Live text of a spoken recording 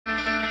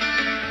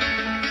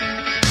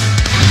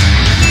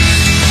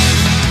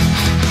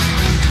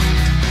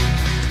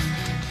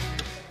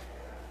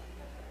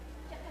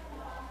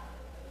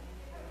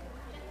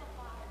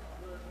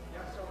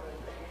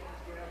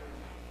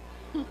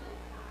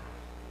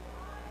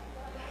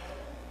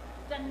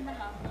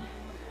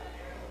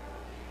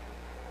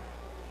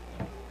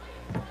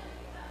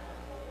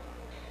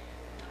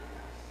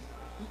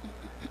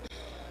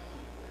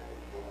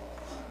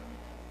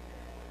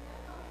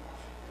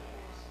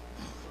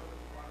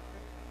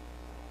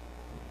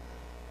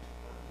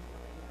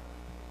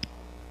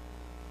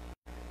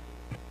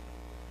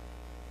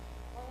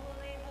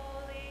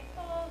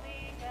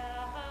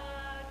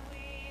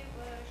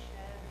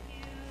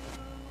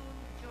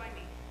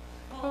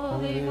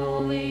Holy,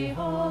 holy,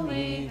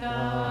 holy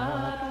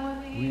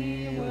God,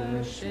 we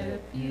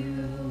worship you.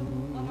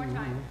 One more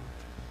time.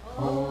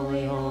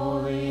 Holy,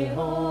 holy,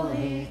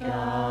 holy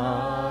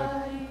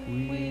God,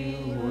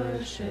 we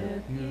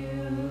worship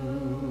you.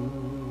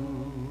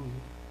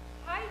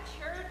 Hi,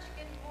 church.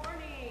 Good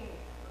morning.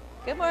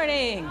 Good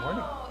morning.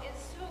 Oh,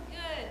 it's so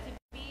good to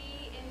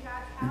be in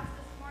God's house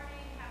this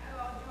morning. Have you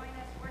all join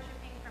us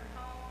worshiping from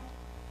home.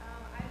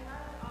 I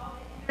love all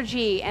the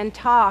energy and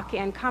talk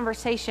and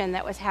conversation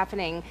that was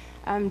happening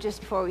just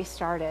before we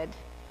started.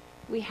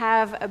 We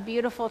have a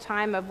beautiful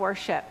time of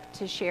worship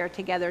to share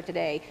together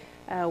today.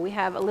 We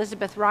have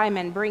Elizabeth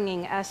Ryman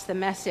bringing us the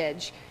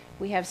message.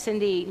 We have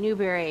Cindy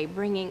Newberry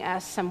bringing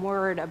us some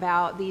word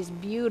about these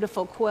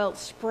beautiful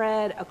quilts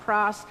spread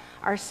across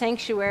our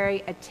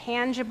sanctuary, a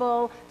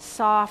tangible,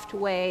 soft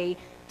way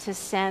to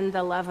send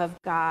the love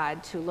of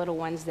God to little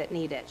ones that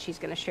need it. She's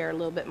going to share a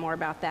little bit more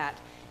about that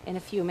in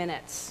a few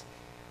minutes.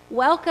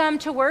 Welcome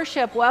to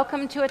worship.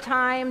 Welcome to a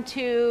time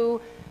to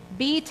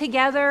be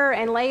together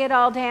and lay it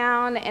all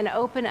down and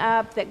open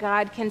up that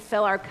God can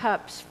fill our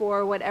cups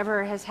for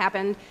whatever has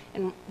happened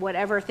and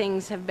whatever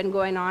things have been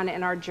going on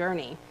in our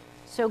journey.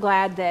 So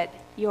glad that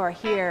you are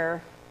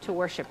here to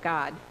worship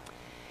God.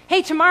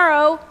 Hey,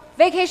 tomorrow,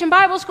 Vacation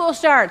Bible School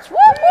starts. Woo,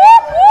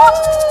 woo,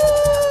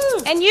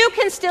 woo! And you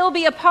can still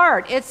be a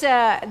part. There's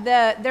a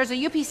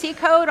UPC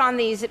code on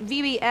these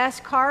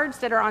VBS cards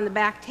that are on the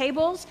back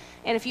tables.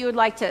 And if you would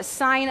like to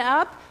sign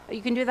up,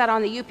 you can do that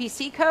on the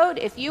UPC code.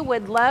 If you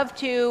would love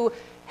to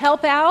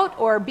help out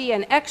or be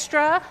an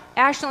extra,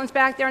 Ashlyn's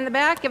back there in the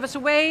back. Give us a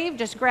wave.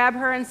 Just grab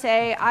her and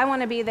say, I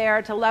want to be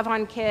there to love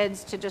on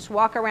kids, to just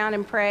walk around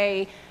and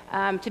pray,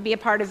 to be a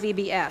part of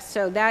VBS.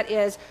 So that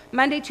is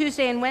Monday,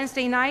 Tuesday, and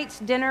Wednesday nights,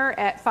 dinner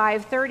at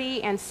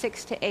 5:30 and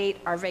 6 to 8,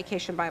 our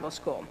Vacation Bible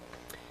School.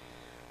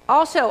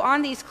 Also,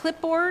 on these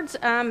clipboards,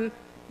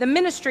 the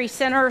Ministry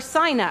Center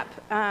sign-up.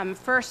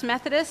 First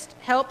Methodist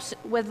helps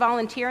with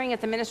volunteering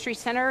at the Ministry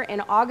Center in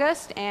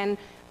August, and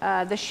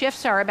the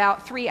shifts are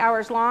about 3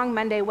 hours long,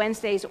 Monday,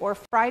 Wednesdays, or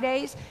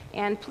Fridays.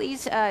 And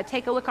please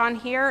take a look on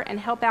here and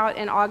help out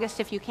in August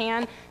if you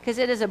can, because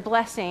it is a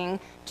blessing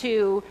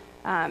to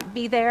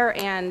be there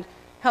and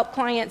help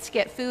clients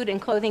get food and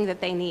clothing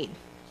that they need.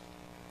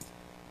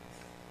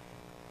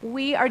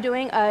 We are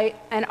doing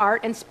an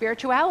art and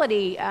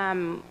spirituality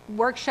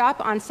workshop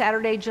on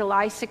Saturday,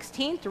 July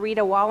 16th.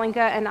 Rita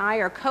Wallinga and I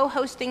are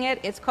co-hosting it.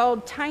 It's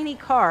called Tiny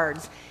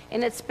Cards,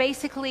 and it's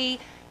basically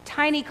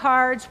tiny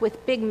cards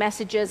with big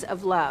messages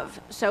of love.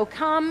 So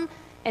come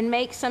and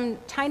make some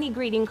tiny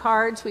greeting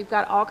cards. We've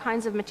got all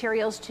kinds of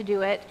materials to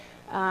do it,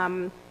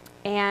 and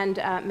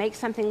make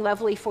something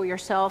lovely for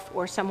yourself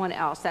or someone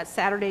else. That's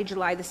Saturday,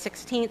 July the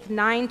 16th,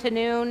 9 to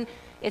noon.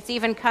 It's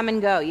even come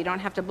and go. You don't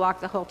have to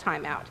block the whole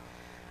time out.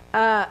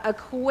 A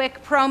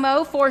quick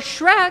promo for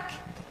Shrek.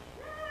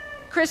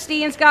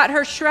 Christine's got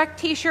her Shrek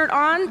t-shirt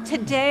on.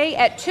 Today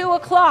at 2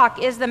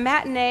 o'clock is the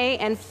matinee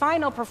and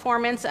final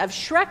performance of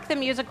Shrek the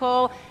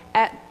Musical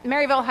at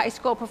Maryville High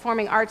School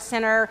Performing Arts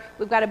Center.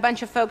 We've got a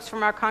bunch of folks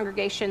from our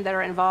congregation that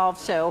are involved,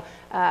 so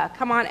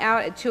come on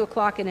out at 2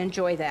 o'clock and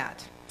enjoy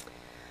that.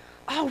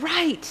 All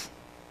right.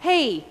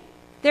 Hey,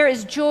 there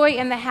is joy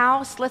in the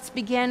house. Let's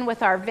begin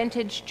with our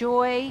vintage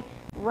joy.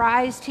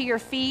 Rise to your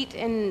feet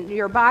in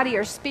your body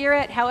or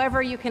spirit, however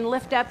you can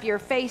lift up your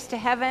face to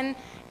heaven.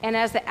 And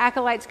as the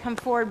acolytes come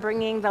forward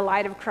bringing the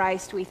light of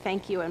Christ, we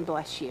thank you and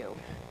bless you.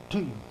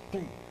 2,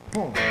 3,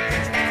 4.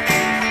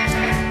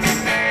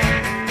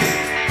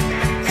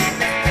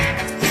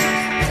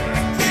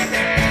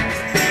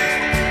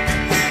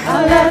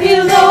 I love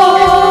you,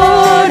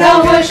 Lord,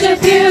 I'll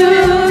worship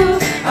you.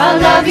 I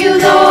love you,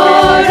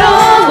 Lord,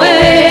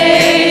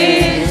 always.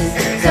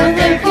 So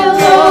thank you,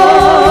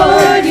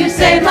 Lord, you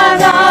saved my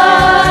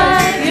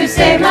life. You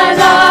saved my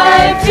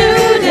life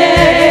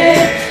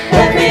today.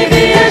 Let me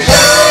be a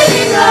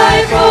shining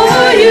light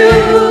for you.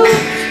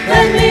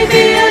 Let me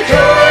be a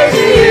joy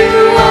to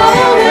you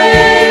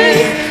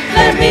always.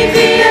 Let me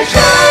be a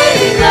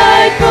shining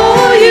light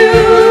for you.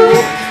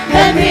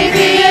 Let me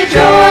be a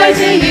joy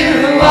to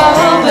you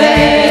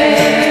always.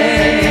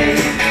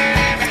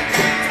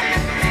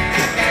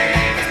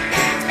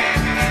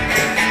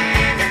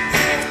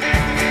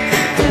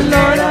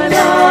 Lord, I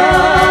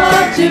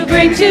love to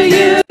bring to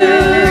you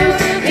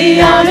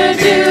the honor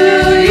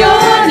due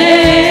your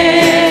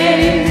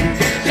name.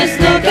 Just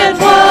look at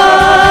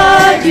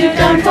what you've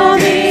done for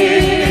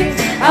me.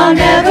 I'll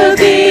never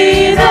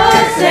be the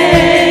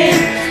same.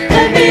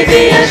 Let me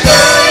be a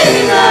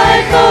shining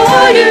light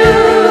for you.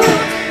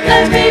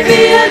 Let me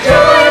be a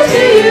joy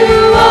to you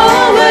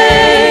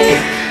always.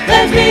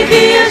 Let me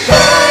be a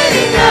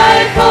shining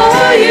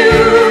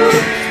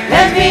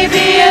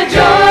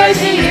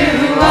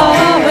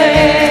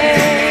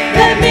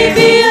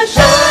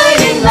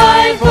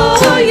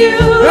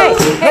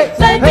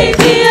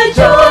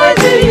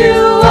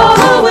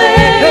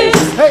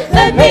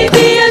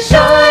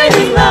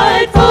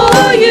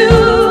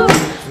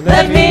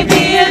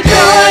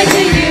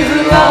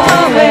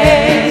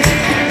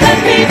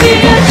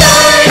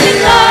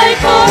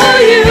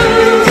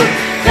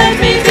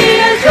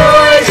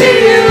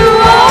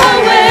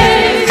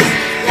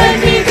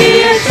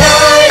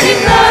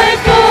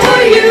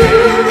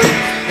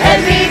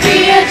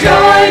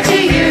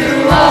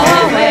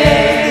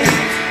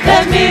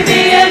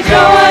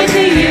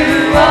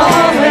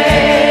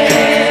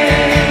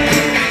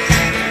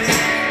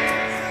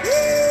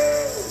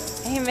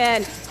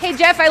Hey,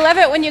 Jeff, I love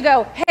it when you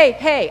go, hey,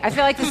 hey. I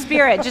feel like the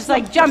Spirit just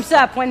like jumps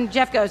up when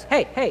Jeff goes,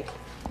 hey, hey.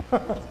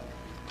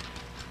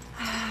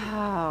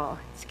 Oh,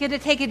 it's good to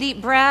take a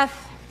deep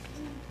breath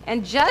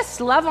and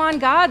just love on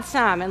God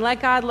some and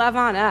let God love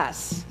on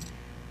us.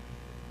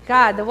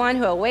 God, the one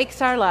who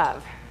awakes our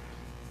love.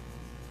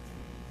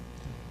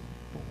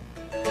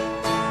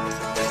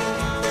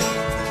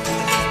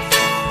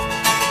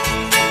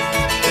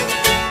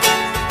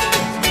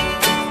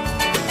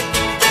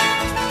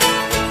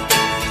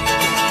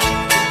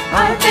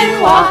 I've been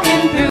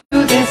walking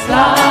through this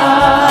life,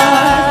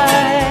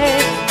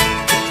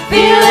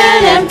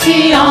 feeling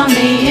empty on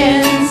the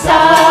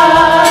inside,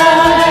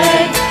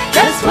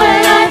 just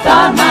when I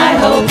thought my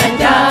hope had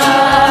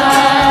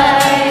died.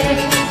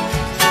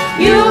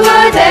 You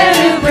were there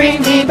to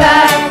bring me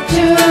back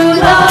to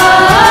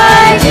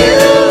life.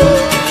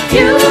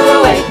 You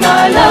awake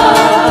my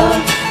love,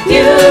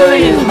 you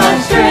renew my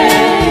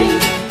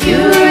strength, you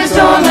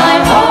restore my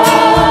heart.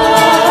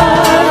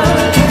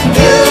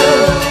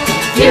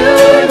 You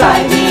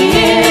invite me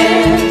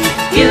in,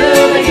 you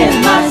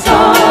begin my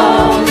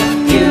song,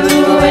 you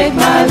awake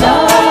my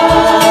love.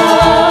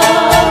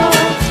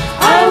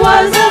 I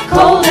was a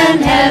cold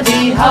and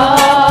heavy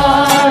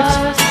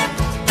heart,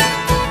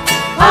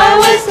 I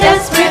was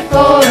desperate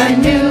for a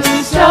new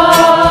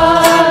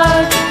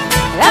start.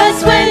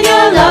 That's when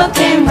your love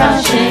came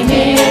rushing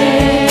in,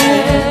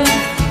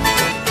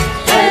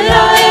 and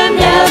I am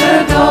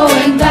never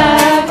going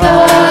back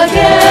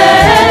again.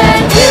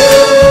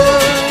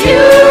 You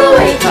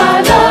awake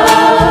my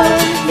love,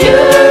 you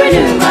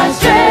renew my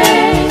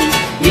strength,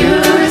 you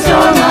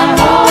restore my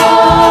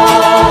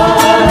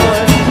heart.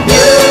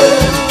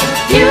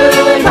 You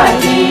invite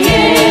me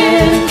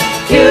in,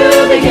 you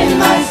begin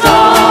my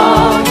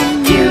song,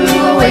 you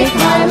awake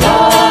my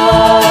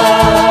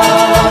love.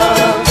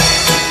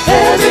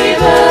 Every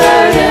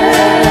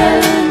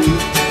burden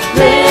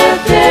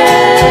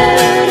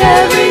lifted,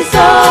 every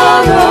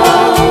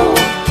sorrow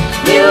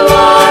you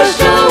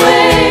washed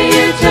away,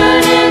 you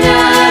turned in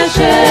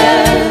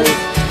ashes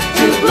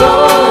to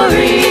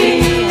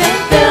glory and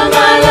fill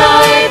my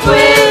life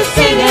with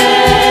singing.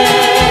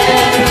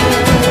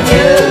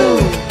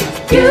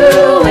 You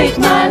awake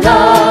my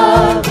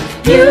love,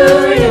 you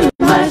renew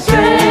my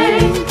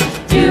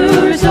strength, you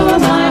restore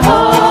my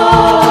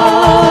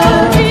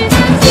heart.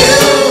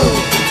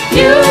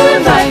 You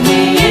invite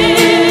me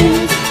in,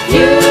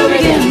 you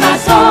begin my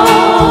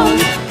song,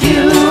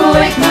 you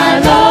awake my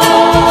love.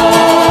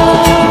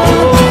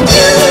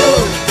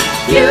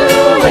 You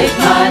awake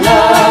my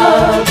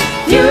love,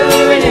 you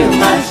renew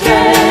my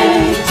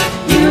strength,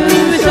 you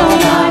restore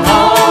my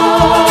heart.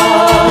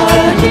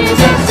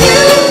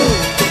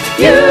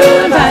 You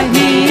invite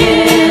me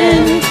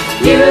in,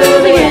 you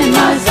begin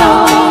my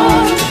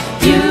song,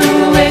 you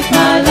awake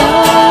my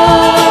love.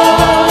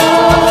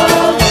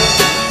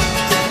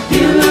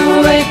 You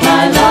awake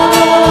my love,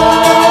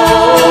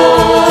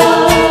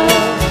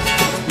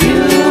 you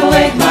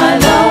awake my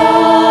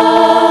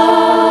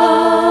love.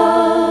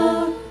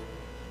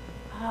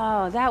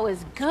 Oh, that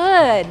was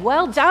good.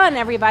 Well done,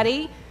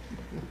 everybody.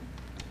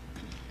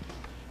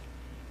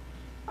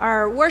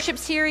 Our worship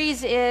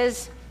series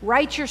is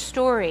Write Your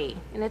Story,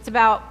 and it's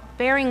about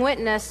bearing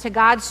witness to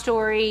God's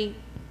story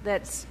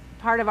that's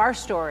part of our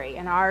story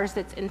and ours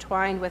that's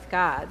entwined with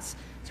God's.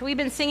 So we've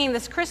been singing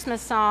this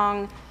Christmas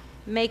song,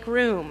 Make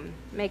Room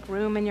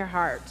in your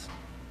heart.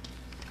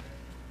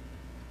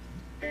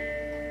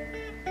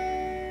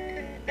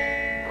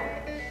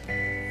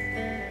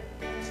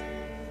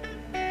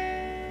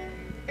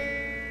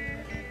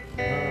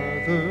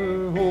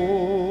 Mother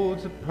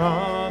holds a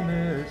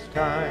promise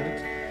tight.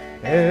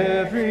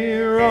 Every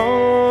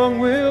wrong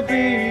will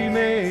be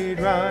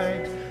made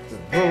right. The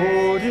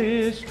road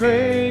is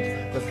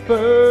straight, the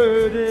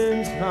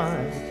burden's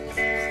light.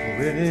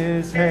 For in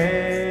his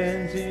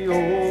hands he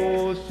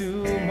holds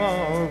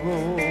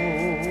tomorrow.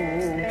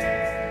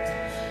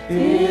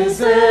 Is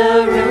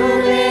there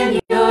room in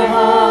your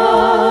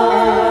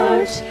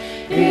heart?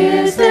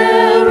 Is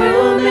there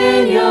room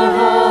in your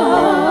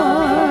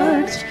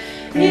heart?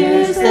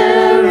 Is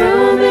there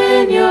room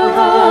in your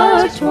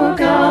heart for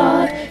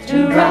God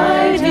to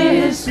write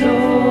his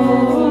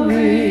story?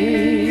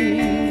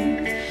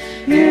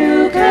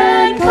 You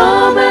can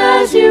come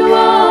as you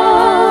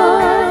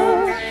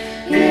are.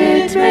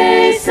 It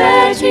may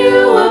set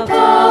you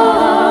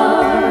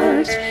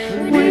apart.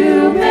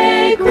 We'll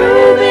make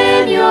room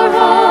in your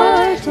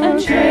heart and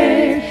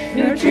trade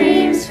your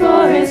dreams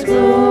for his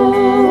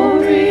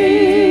glory.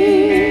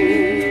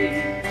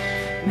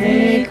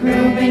 Make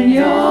room in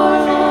your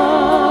heart.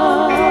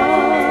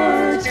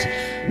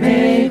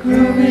 Make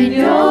room in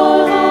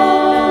your heart.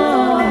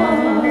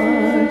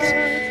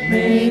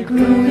 Make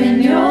room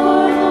in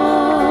your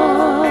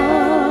heart.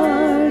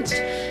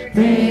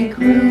 Make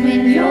room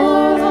in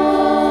your heart.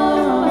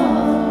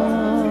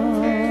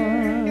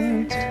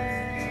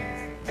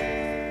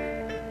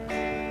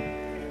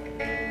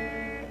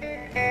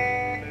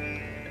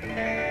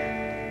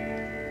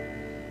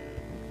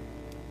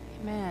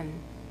 Amen.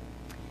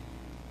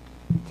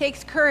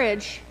 Takes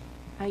courage.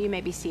 You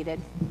may be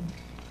seated.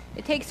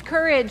 It takes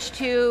courage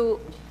to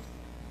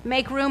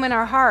make room in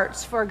our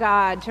hearts for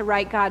God, to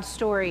write God's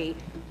story,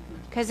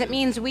 because it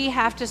means we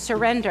have to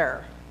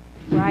surrender,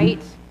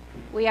 right?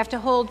 We have to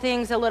hold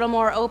things a little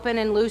more open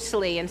and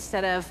loosely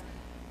instead of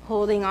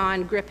holding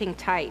on, gripping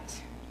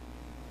tight.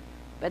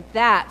 But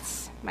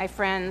that's, my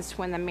friends,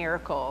 when the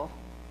miracle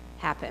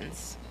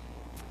happens.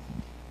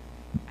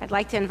 I'd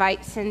like to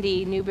invite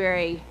Cindy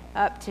Newberry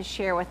up to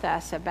share with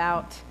us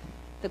about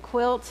the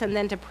quilts and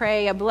then to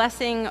pray a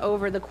blessing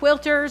over the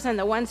quilters and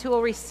the ones who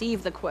will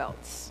receive the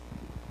quilts.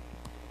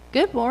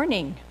 Good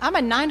morning. I'm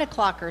a 9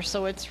 o'clocker,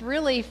 so it's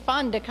really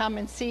fun to come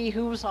and see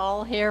who's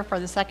all here for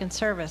the second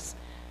service.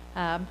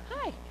 Hi.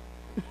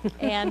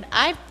 And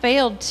I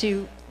failed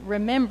to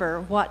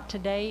remember what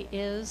today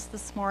is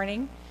this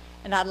morning,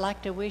 and I'd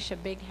like to wish a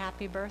big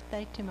happy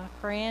birthday to my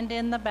friend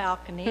in the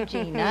balcony,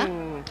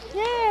 Gina.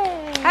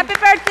 Yay! Happy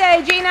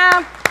birthday,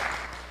 Gina!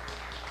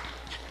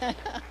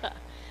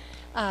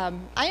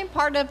 I am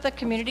part of the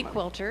Community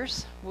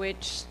Quilters,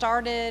 which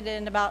started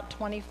in about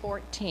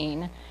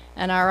 2014,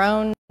 and our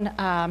own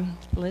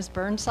Liz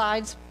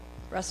Burnside's,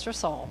 rest her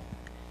soul,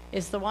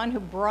 is the one who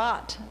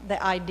brought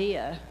the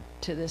idea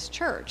to this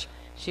church.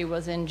 She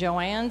was in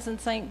Joanne's in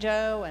St.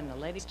 Joe, and the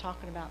lady's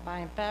talking about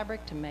buying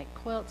fabric to make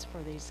quilts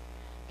for these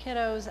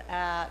kiddos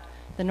at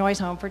the Noyes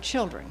Home for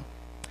Children.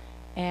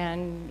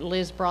 And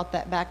Liz brought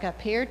that back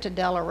up here to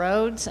Della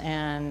Rhodes,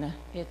 and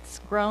it's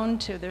grown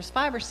to, there's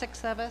 5 or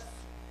 6 of us,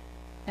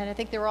 and I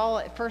think they were all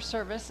at first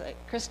service.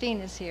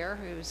 Christine is here,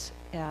 who's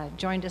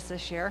joined us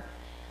this year,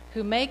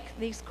 who make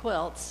these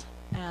quilts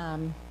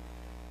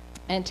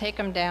and take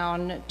them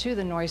down to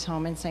the Noyes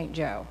Home in St.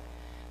 Joe.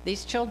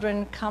 These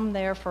children come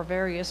there for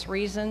various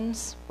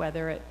reasons,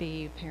 whether it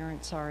be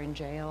parents are in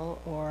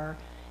jail or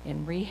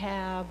in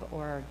rehab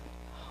or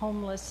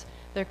homeless.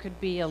 There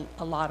could be a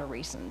lot of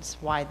reasons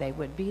why they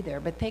would be there,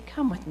 but they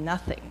come with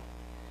nothing.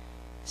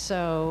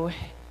 So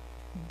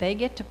they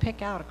get to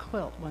pick out a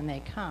quilt when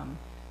they come.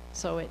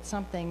 So it's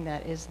something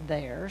that is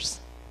theirs.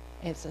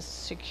 It's a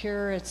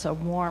secure, it's a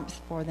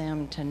warmth for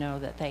them to know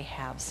that they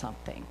have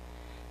something.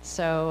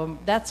 So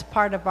that's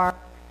part of our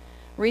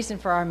reason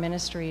for our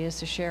ministry, is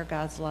to share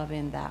God's love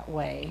in that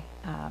way.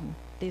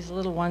 These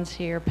little ones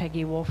here,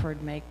 Peggy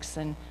Wolford makes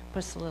and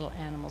puts the little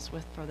animals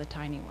with for the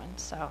tiny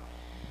ones. So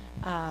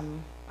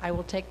I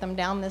will take them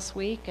down this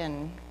week,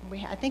 and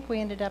I think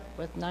we ended up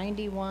with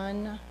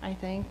 91, I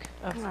think,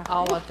 of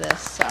all of this.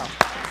 So,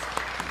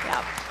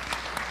 yeah.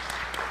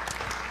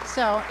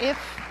 So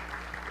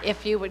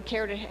if you would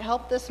care to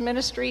help this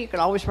ministry, you could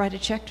always write a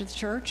check to the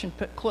church and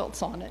put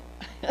quilts on it.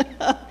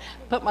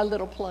 Put my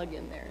little plug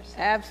in there. So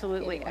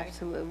Absolutely, anyway.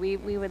 absolutely.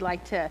 We would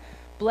like to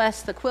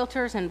bless the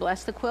quilters and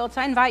bless the quilts.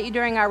 I invite you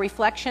during our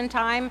reflection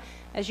time,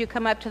 as you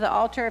come up to the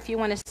altar, if you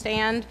want to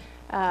stand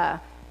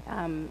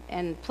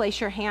and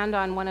place your hand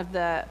on one of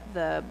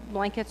the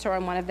blankets or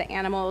on one of the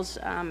animals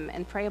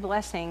and pray a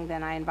blessing,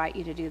 then I invite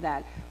you to do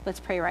that. Let's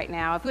pray right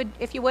now.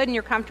 If you would and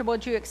you're comfortable,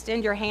 would you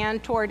extend your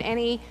hand toward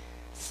any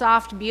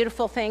soft,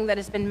 beautiful thing that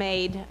has been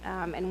made,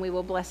 and we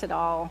will bless it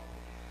all.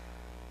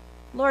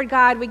 Lord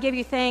God, we give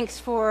you thanks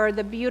for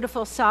the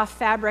beautiful soft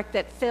fabric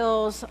that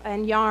fills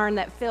and yarn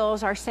that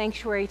fills our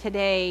sanctuary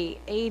today.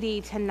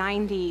 80 to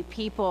 90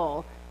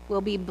 people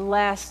will be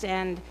blessed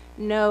and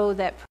know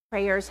that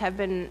prayers have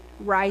been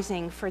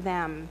rising for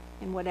them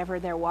in whatever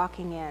they're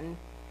walking in.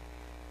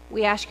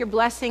 We ask your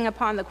blessing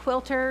upon the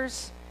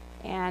quilters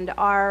and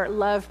our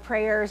love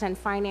prayers and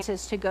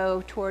finances to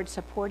go towards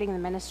supporting the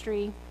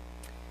ministry.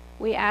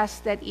 We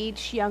ask that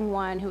each young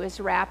one who is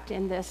wrapped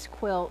in this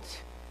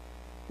quilt,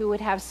 who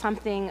would have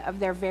something of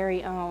their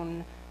very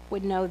own,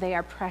 would know they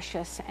are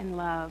precious and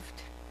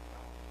loved.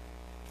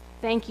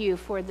 Thank you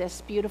for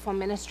this beautiful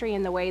ministry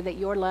and the way that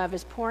your love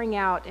is pouring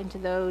out into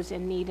those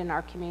in need in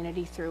our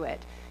community through it.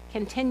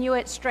 Continue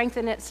it,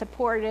 strengthen it,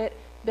 support it,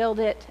 build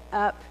it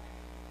up,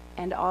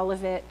 and all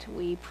of it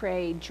we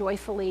pray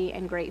joyfully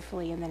and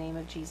gratefully in the name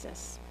of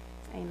Jesus.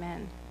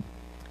 Amen.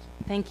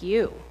 Thank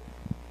you.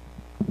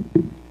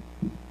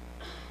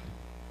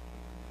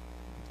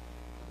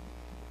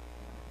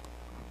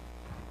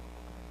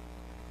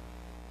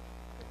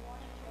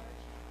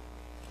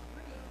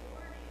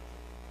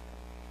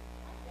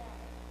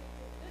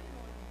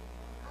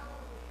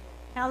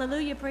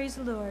 Hallelujah, praise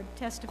the Lord.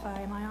 Testify,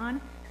 am I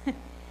on?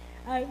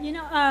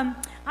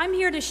 I'm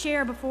here to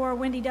share before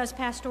Wendy does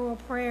pastoral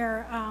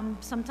prayer.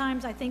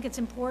 Sometimes I think it's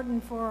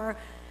important for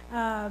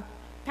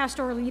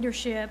pastoral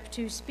leadership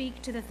to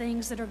speak to the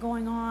things that are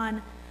going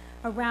on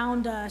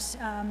around us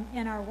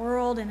in our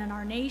world and in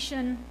our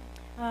nation,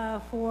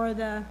 for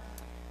the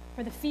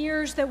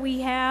fears that we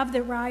have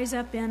that rise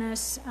up in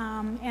us.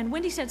 And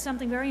Wendy said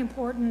something very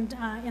important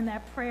in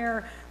that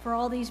prayer for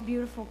all these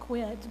beautiful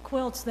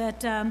quilts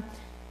that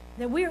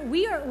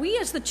we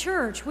as the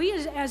church, we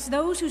as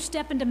those who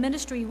step into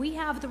ministry, we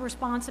have the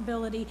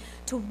responsibility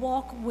to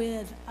walk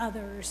with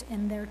others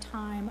in their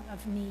time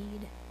of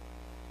need.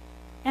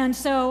 And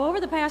so over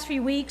the past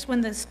few weeks,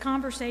 when this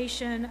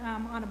conversation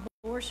on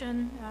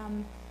abortion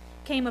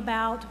came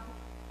about,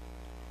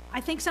 I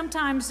think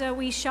sometimes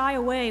we shy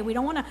away. We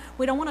don't want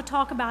to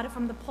talk about it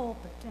from the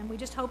pulpit, and we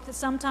just hope that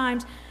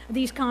sometimes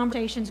these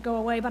conversations go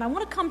away. But I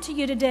want to come to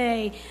you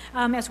today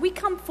as we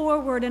come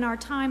forward in our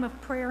time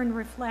of prayer and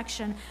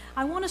reflection.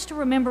 I want us to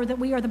remember that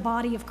we are the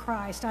body of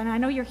Christ, and I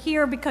know you're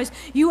here because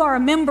you are a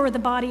member of the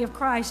body of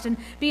Christ. And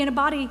being a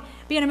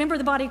member of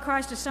the body of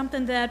Christ is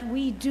something that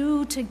we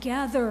do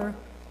together,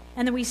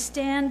 and that we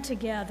stand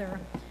together.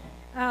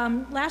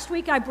 Last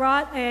week I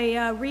brought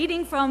a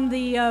reading from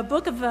the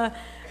book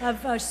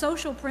of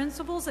social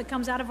principles that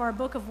comes out of our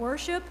book of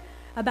worship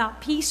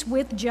about peace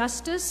with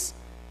justice.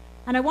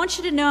 And I want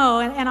you to know,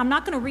 and I'm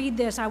not going to read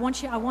this, I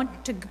want you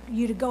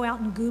to go out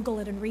and Google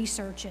it and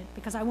research it,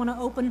 because I want to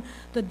open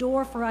the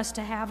door for us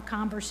to have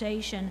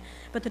conversation.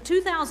 But the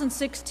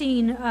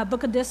 2016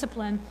 Book of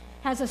Discipline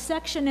has a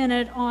section in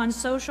it on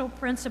social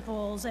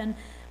principles, and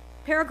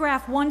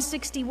paragraph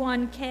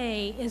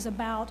 161K is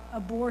about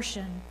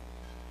abortion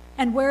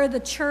and where the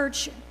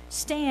church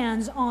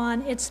stands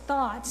on its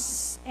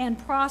thoughts and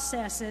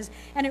processes.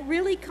 And it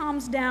really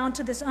comes down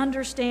to this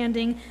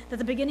understanding that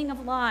the beginning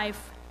of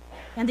life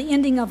and the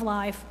ending of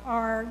life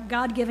are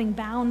God-given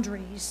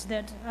boundaries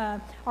that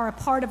are a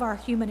part of our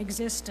human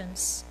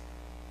existence.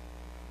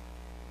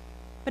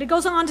 But it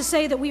goes on to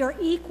say that we are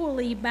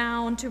equally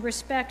bound to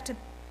respect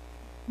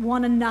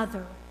one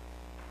another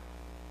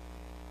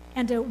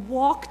and to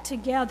walk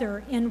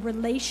together in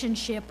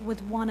relationship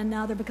with one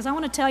another. Because I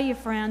want to tell you,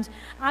 friends,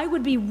 I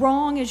would be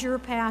wrong as your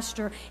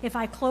pastor if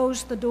I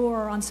closed the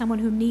door on someone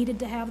who needed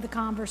to have the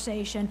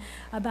conversation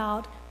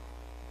about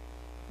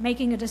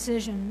making a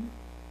decision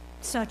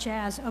such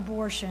as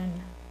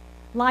abortion,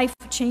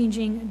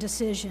 life-changing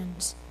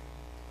decisions.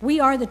 We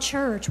are the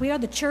church. We are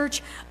the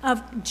church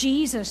of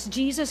Jesus.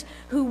 Jesus,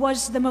 who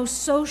was the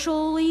most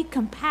socially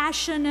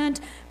compassionate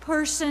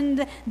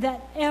person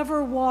that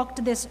ever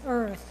walked this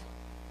earth.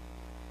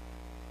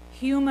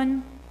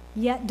 Human,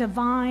 yet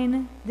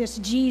divine, this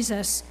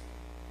Jesus,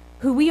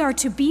 who we are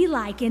to be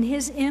like in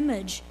his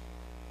image.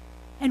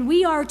 And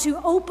we are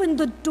to open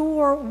the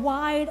door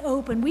wide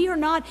open. We are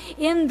not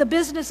in the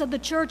business of the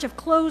church of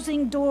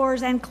closing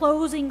doors and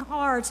closing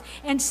hearts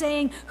and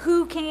saying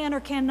who can or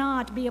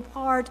cannot be a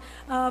part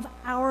of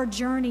our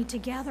journey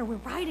together. We're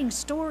writing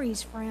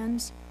stories,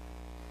 friends.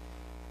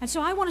 And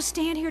so I want to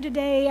stand here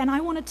today and I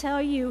want to tell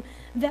you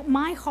that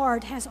my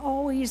heart has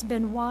always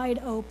been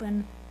wide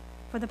open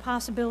for the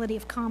possibility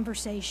of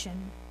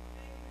conversation.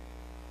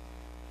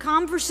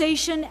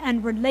 Conversation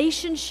and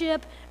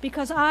relationship,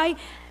 because I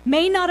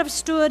may not have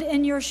stood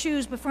in your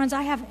shoes, but friends,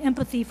 I have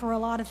empathy for a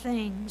lot of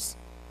things.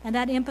 And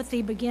that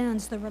empathy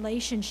begins the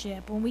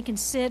relationship when we can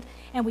sit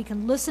and we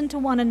can listen to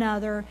one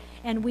another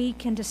and we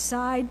can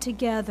decide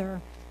together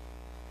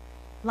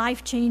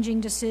life-changing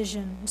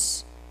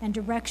decisions and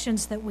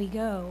directions that we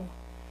go.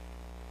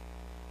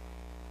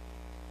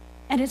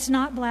 And it's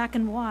not black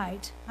and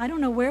white. I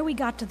don't know where we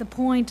got to the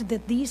point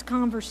that these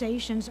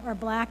conversations are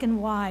black and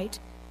white.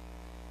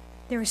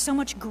 There is so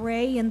much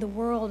gray in the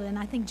world, and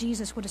I think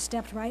Jesus would have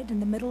stepped right in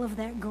the middle of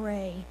that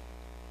gray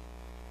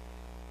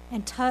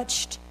and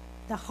touched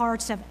the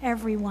hearts of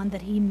everyone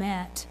that he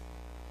met.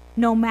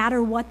 No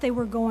matter what they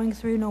were going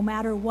through, no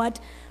matter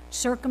what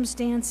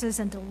circumstances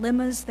and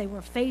dilemmas they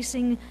were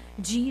facing,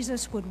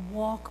 Jesus would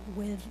walk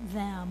with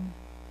them.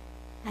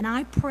 And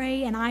I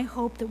pray and I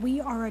hope that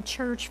we are a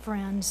church,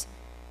 friends,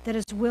 that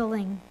is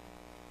willing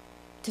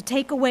to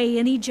take away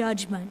any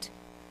judgment,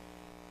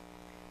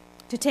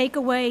 to take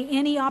away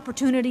any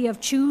opportunity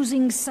of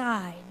choosing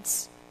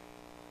sides,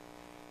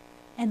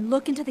 and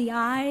look into the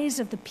eyes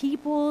of the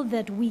people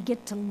that we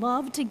get to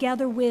love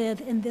together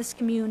with in this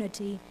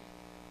community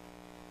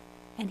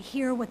and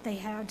hear what they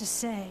have to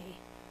say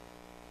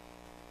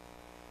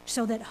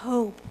so that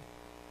hope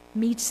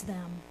meets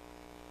them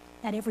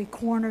at every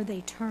corner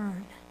they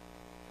turn.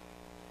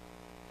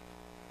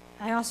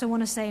 I also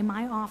want to say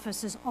my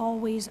office is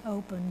always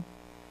open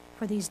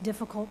for these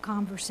difficult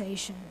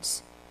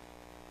conversations.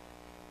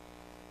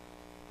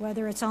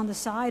 Whether it's on the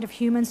side of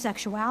human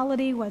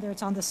sexuality, whether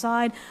it's on the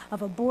side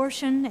of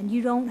abortion, and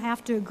you don't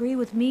have to agree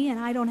with me and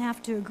I don't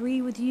have to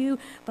agree with you,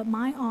 but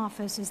my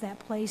office is that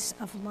place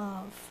of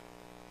love.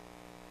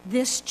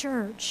 This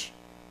church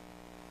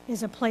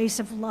is a place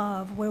of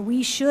love where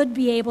we should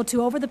be able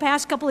to, over the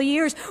past couple of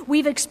years,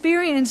 we've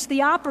experienced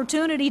the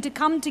opportunity to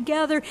come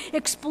together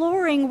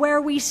exploring where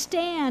we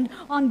stand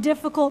on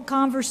difficult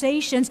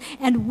conversations,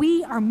 and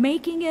we are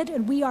making it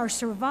and we are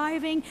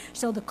surviving.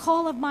 So the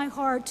call of my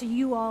heart to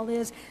you all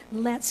is,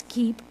 let's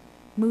keep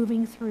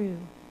moving through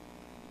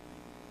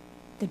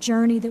the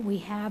journey that we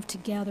have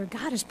together.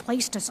 God has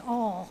placed us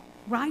all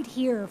right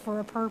here for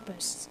a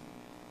purpose.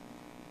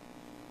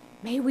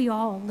 May we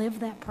all live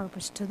that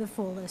purpose to the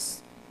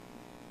fullest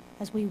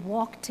as we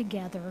walk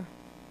together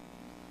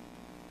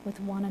with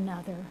one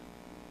another.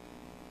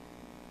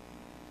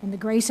 In the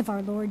grace of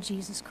our Lord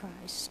Jesus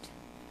Christ.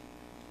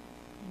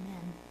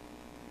 Amen.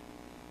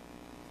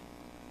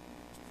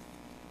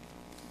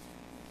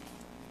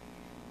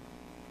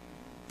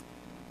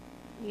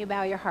 You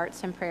bow your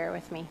hearts in prayer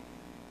with me.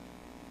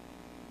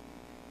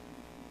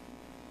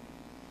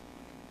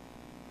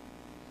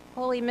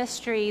 holy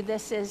mystery,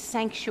 this is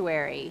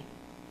sanctuary.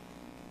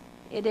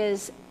 It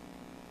is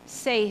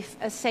safe,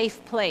 a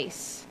safe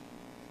place.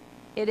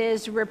 It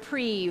is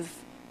reprieve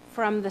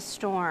from the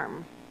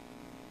storm.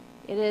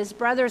 It is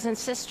brothers and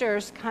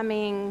sisters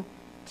coming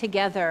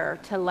together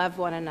to love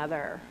one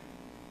another.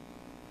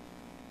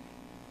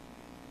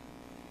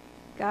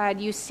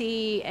 God, you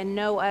see and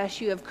know us.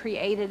 You have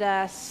created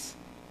us.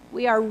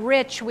 We are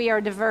rich. We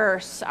are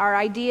diverse. Our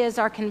ideas,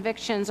 our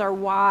convictions are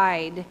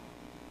wide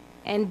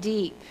and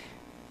deep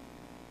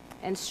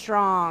and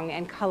strong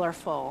and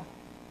colorful.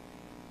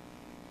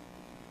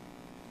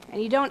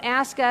 And you don't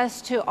ask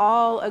us to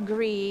all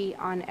agree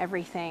on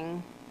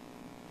everything.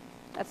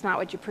 That's not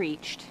what you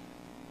preached.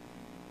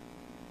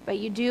 But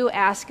you do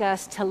ask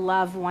us to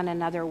love one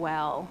another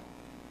well.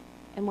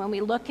 And when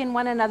we look in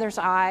one another's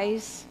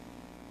eyes,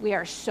 we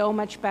are so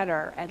much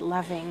better at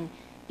loving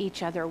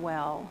each other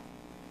well.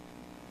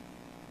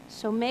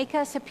 So make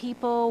us a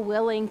people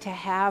willing to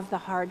have the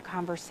hard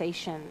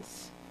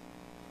conversations,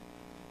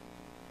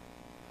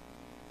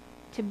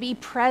 to be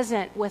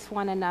present with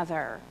one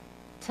another,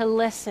 to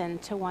listen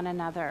to one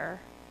another.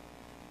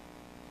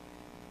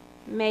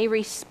 May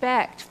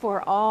respect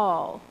for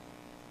all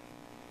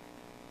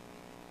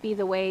be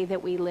the way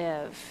that we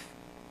live.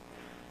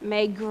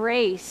 May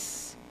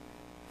grace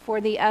for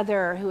the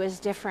other who is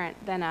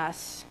different than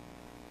us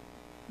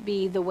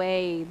be the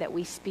way that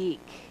we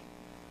speak.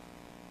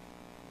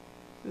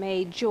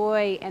 May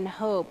joy and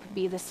hope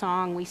be the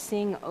song we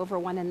sing over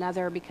one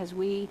another, because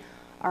we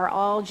are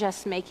all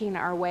just making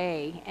our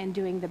way and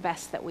doing the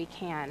best that we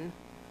can.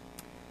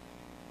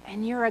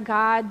 And you're a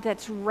God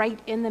that's right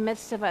in the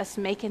midst of us,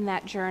 making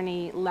that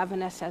journey,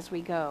 loving us as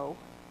we go.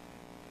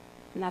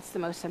 And that's the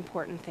most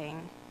important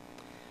thing.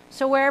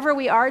 So wherever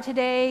we are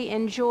today,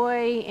 in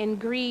joy, in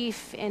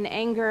grief, in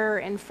anger,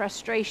 in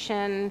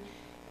frustration,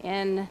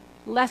 in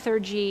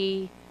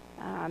lethargy,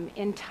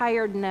 in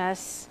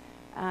tiredness,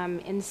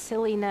 in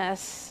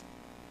silliness,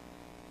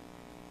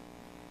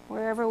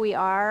 wherever we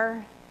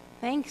are,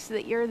 thanks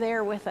that you're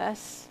there with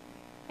us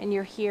and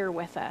you're here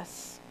with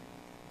us.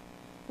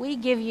 We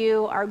give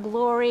you our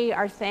glory,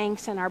 our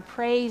thanks, and our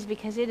praise,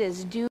 because it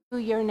is due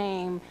your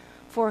name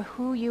for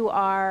who you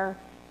are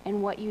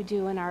and what you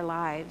do in our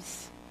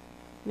lives.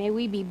 May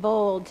we be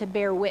bold to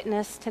bear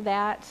witness to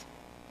that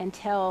and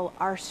tell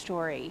our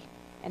story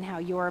and how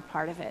you're a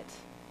part of it.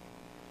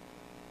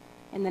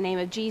 In the name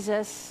of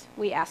Jesus,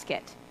 we ask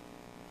it.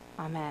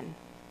 Amen.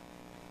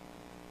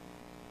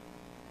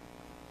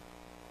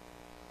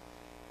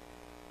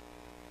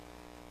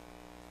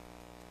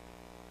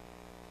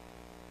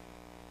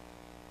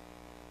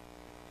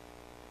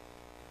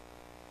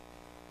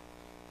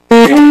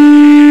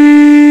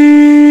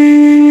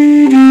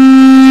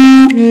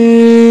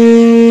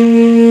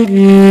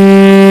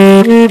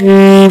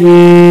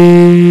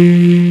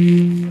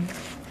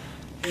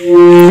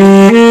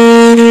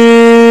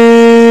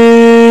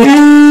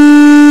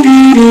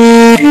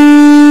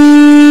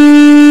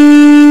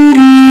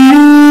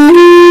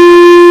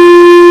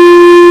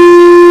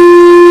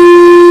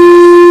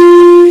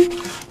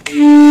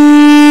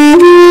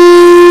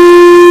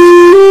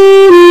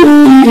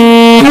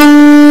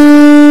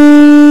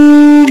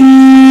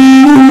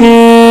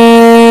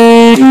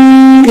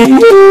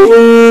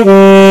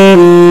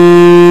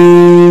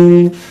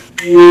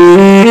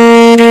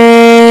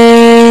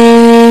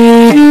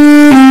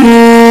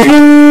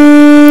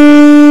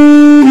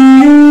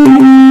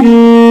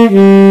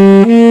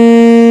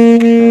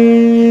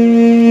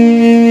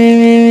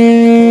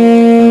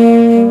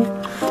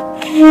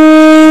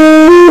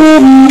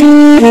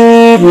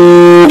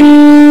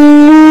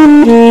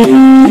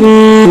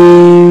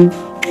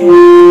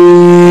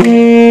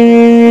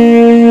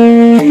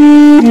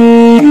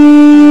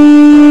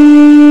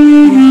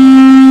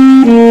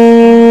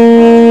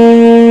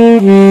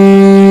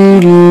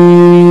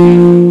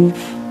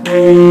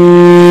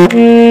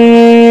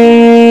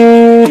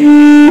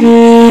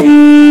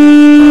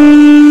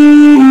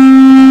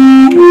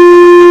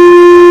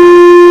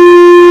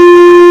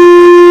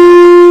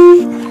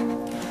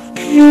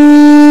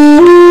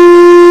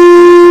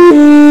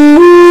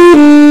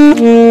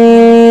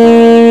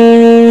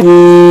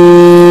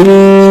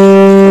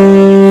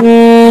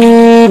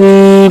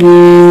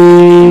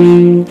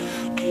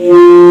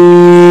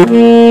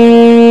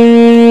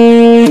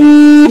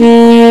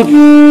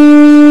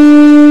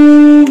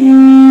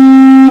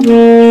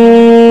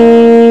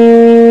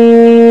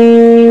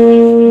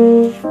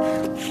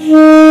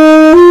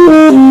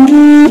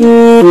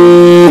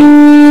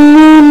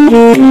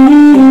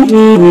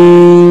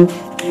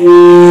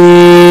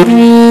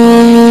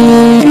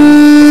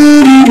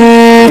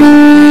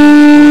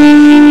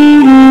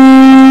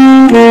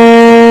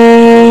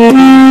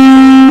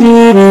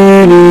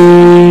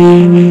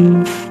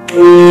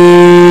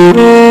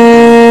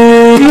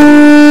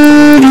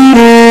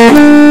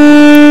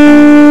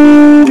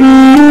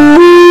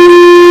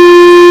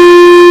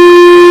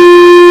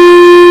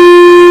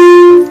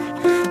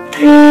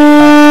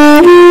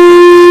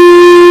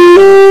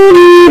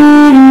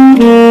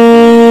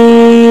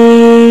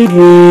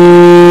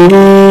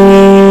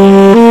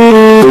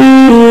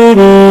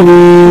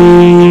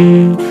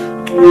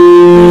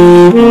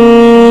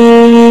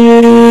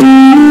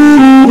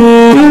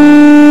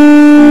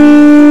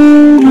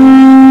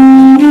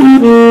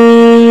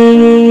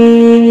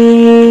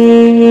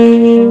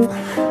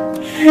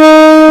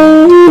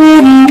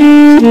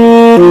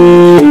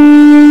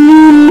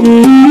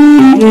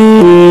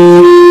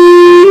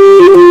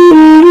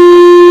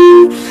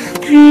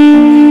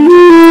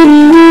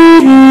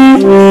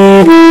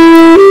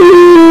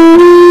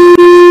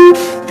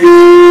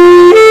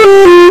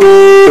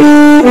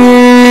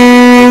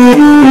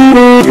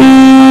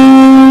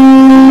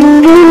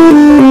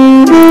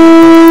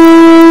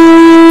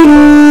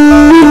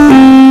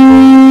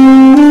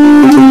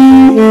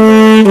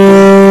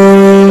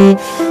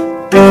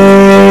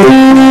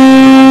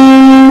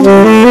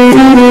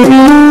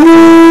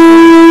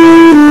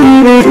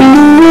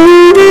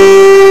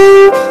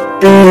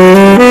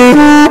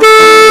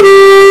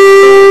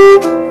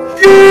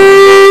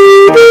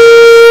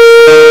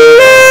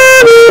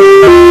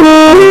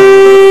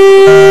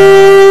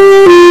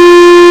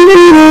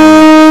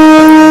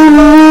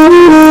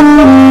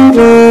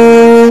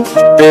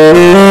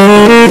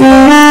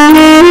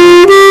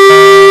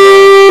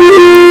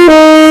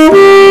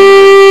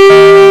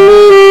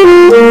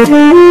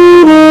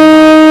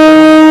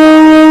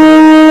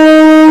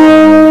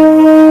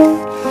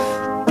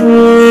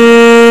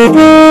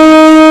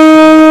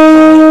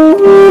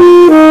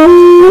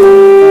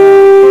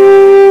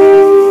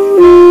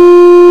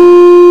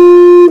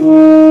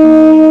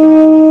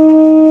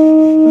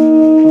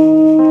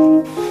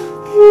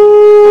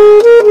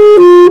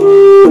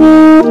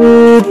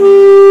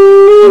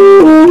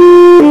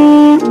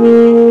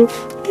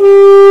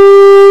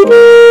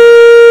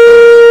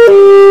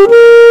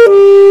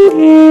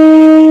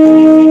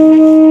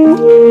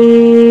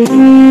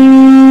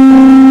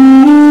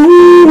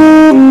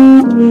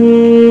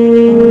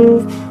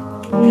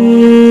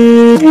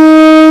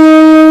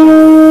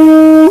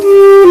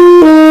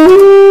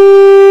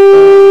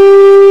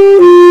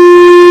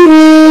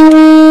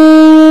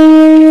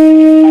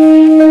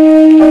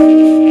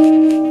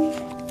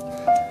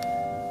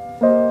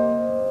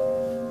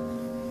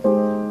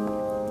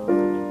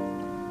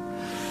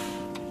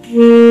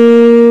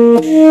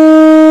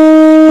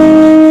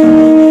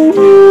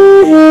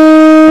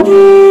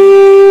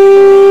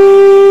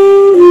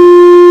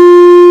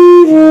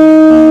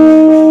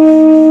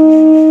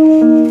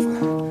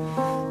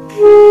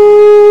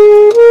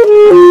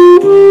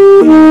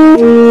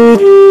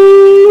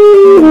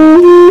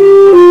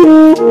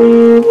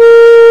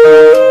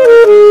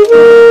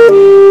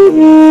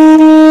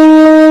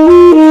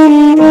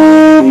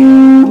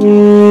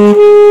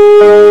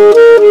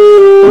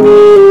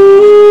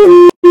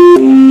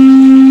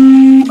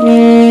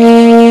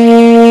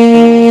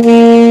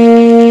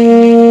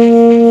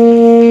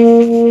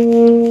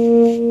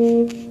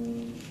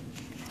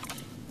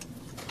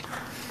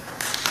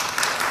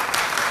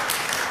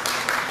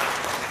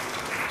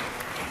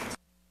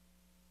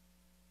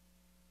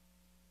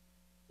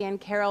 And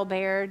Carol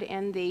Baird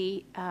in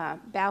the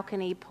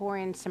balcony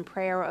pouring some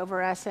prayer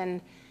over us, and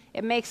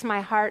it makes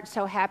my heart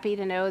so happy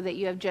to know that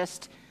you have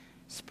just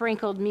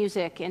sprinkled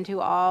music into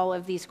all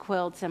of these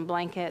quilts and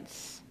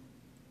blankets.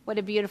 What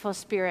a beautiful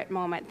spirit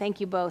moment. Thank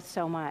you both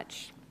so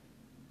much.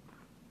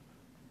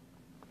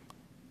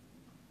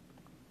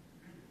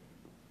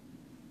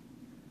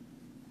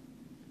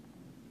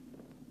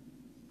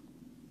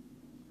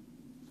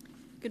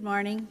 Good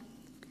morning.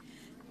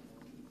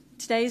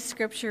 Today's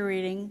scripture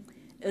reading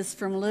is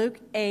from Luke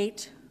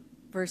 8,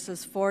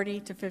 verses 40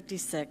 to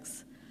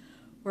 56,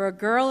 where a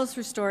girl is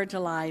restored to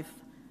life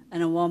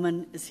and a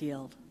woman is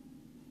healed.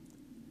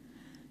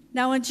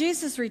 Now when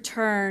Jesus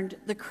returned,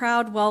 the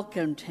crowd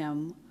welcomed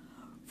him,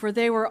 for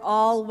they were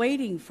all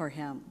waiting for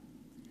him.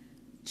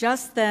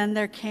 Just then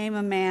there came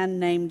a man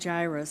named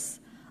Jairus,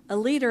 a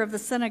leader of the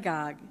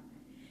synagogue.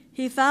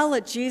 He fell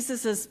at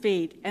Jesus'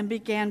 feet and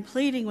began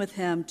pleading with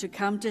him to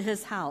come to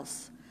his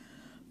house,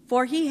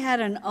 for he had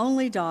an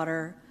only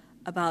daughter,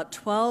 about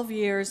 12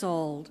 years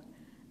old,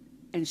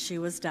 and she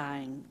was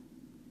dying.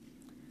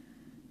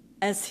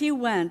 As he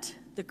went,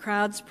 the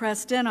crowds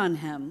pressed in on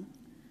him.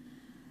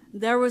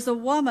 There was a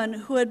woman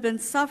who had been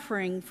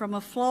suffering from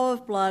a flow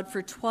of blood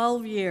for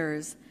 12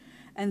 years,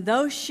 and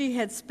though she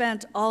had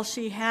spent all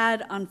she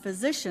had on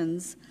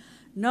physicians,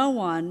 no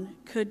one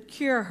could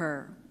cure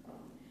her.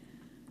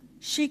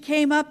 She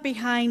came up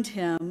behind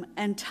him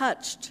and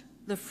touched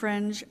the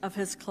fringe of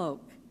his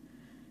cloak,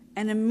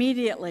 and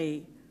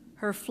immediately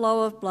her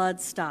flow of blood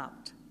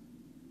stopped.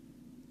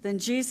 Then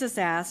Jesus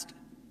asked,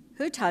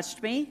 "Who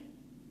touched me?"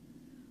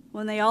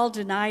 When they all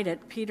denied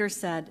it, Peter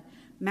said,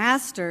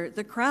 "Master,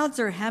 the crowds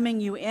are hemming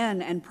you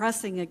in and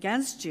pressing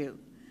against you."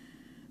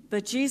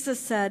 But Jesus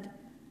said,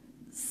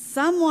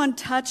 "Someone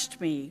touched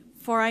me,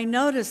 for I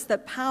noticed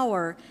that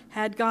power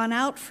had gone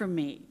out from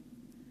me."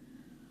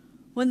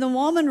 When the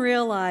woman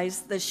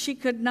realized that she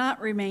could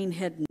not remain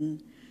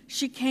hidden,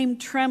 she came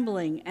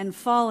trembling and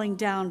falling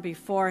down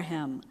before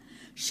him.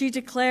 She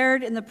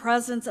declared in the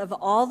presence of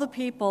all the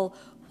people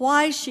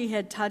why she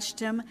had touched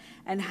him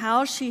and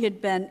how she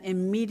had been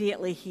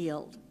immediately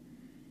healed.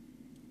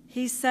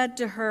 He said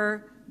to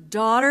her,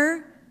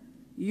 "Daughter,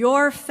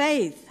 your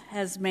faith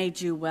has made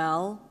you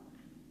well.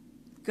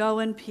 Go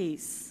in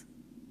peace."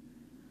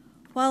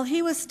 While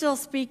he was still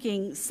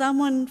speaking,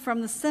 someone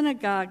from the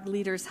synagogue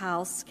leader's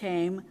house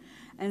came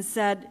and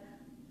said,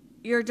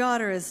 "Your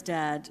daughter is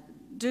dead.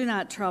 Do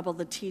not trouble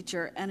the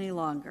teacher any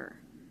longer."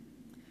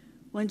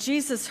 When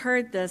Jesus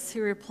heard this, he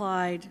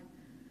replied,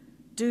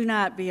 "Do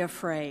not be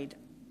afraid.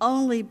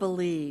 Only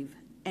believe,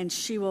 and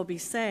she will be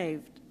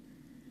saved."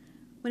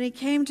 When he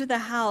came to the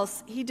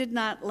house, he did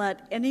not allow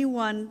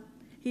anyone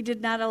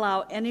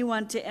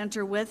to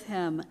enter with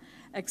him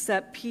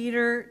except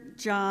Peter,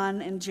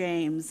 John, and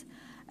James,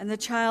 and the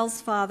child's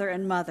father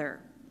and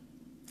mother.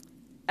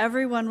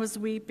 Everyone was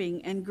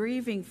weeping and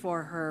grieving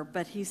for her,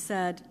 but he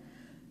said,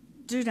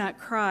 "Do not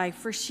cry,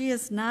 for she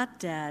is not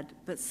dead,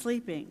 but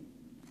sleeping."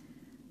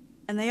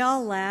 And they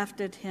all laughed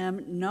at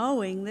him,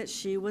 knowing that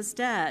she was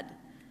dead.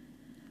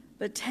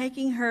 But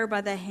taking her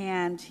by the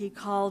hand, he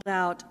called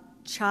out,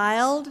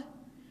 "Child,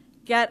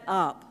 get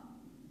up."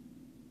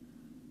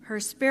 Her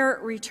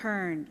spirit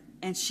returned,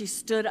 and she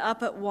stood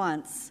up at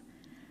once,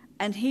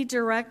 and he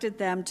directed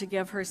them to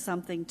give her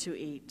something to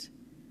eat.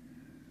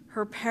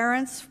 Her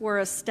parents were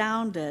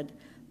astounded,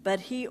 but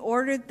he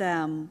ordered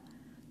them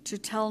to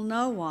tell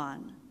no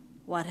one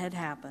what had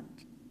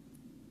happened.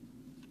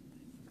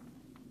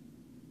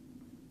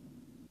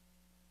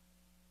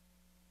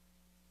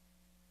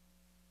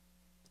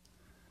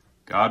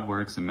 God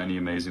works in many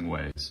amazing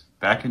ways.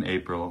 Back in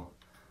April,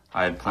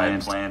 I had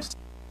plans.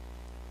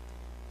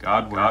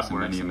 God works in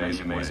many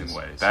amazing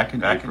ways. Back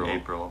in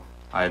April,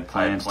 I had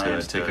plans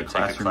to take a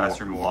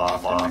classroom wall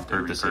and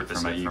repurpose it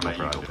for my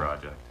Eagle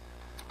project.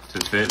 To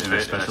fit in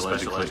a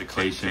special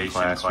education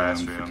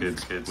classroom for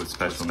kids with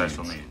special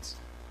needs.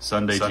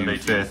 Sunday, June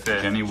 5th,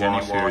 Jenny Wall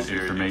shared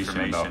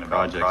information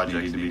about projects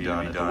needing to be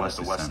done at the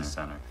Wesley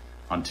Center.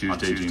 On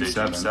Tuesday, June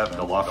 7th,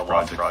 the Loft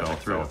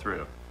project fell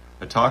through.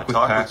 A talk with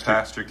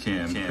Pastor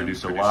Kim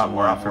produced a lot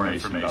more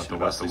information about the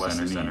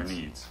Wesley Center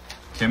needs.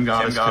 Kim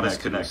got us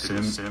connected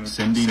with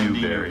Cindy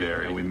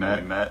Newberry, and we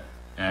met,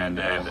 and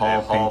a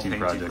hall painting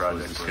project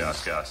was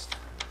discussed.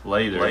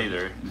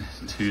 Later,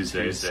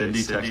 Tuesday,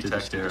 Cindy texted to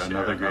share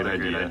another great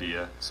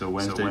idea, so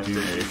Wednesday,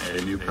 June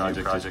 8th, a new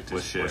project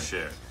was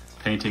shared,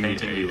 painting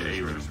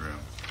Ava's room.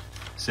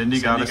 Cindy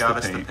got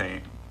us to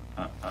paint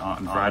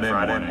on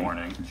Friday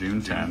morning,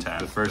 June 10th,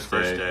 the first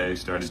day we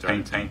started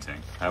painting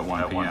at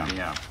 1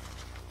 p.m.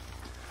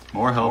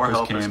 More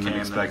helpers came than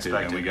expected,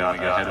 and we got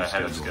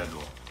ahead of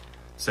schedule.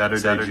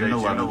 Saturday, June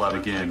 11th,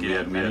 again, we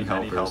had many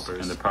helpers,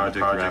 and the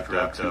project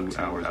wrapped up 2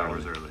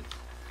 hours early.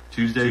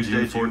 Tuesday,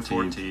 June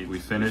 14th, we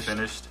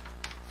finished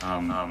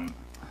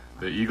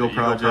the Eagle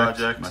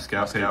project, my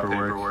scout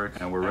paperwork,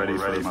 and we're ready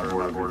for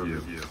my board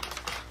review.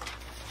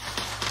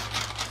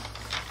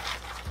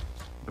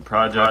 The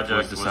project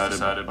was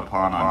decided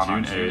upon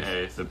on June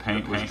 8th. The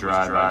paint was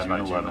dried by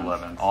June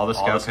 11th. All the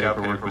scout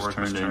paperwork was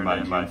turned in by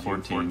June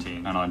 14th.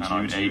 And on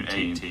June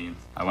 18th,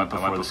 I went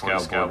before the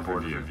scout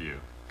board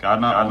review. God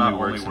not only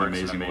works in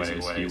amazing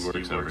ways, he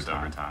works over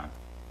time.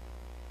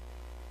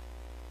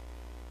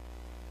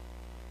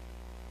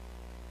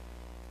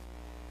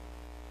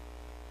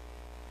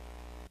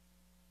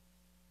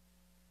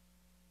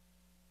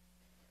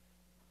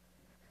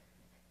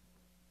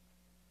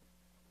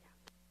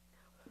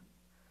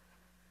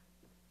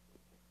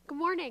 Good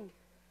morning.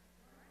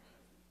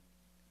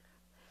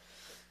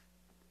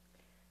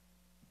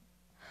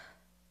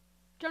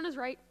 Jonah's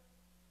right.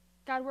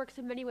 God works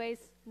in many ways,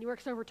 and he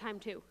works overtime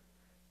too.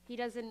 He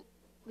doesn't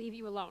leave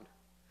you alone.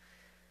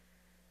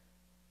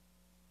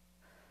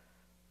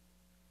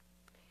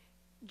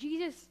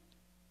 Jesus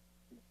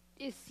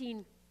is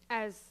seen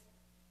as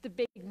the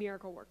big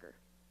miracle worker.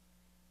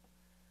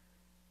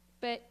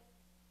 But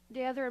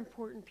the other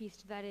important piece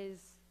to that is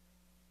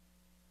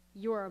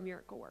you're a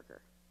miracle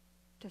worker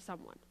to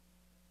someone.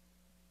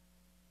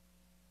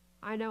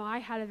 I know I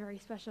had a very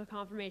special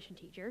confirmation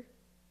teacher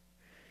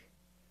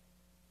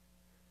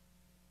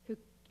who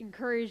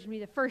encouraged me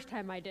the first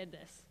time I did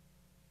this.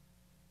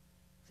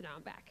 So now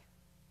I'm back.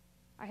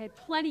 I had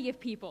plenty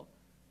of people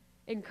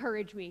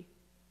encourage me,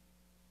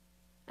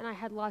 and I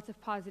had lots of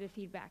positive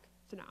feedback.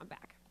 So now I'm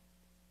back.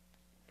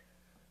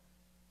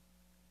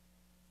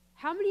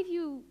 How many of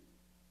you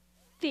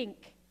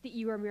think that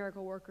you are a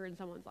miracle worker in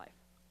someone's life?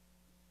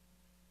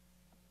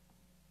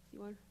 See,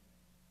 1,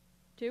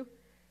 2,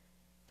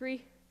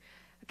 3.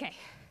 Okay.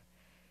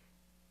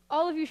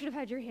 All of you should have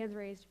had your hands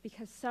raised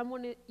because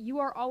you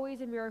are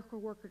always a miracle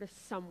worker to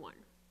someone.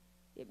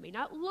 It may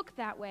not look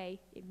that way.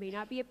 It may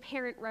not be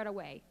apparent right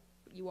away,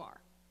 but you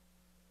are.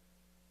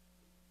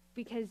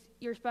 Because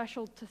you're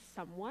special to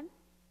someone,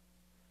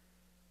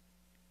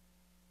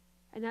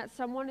 and that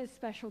someone is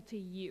special to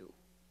you.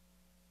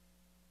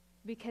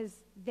 Because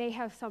they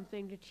have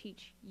something to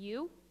teach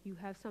you, you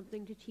have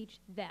something to teach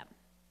them.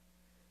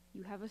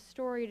 You have a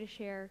story to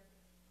share,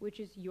 which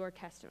is your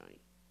testimony.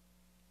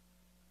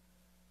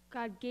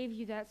 God gave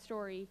you that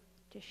story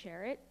to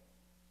share it,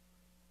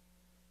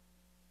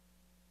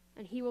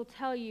 and he will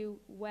tell you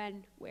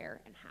when,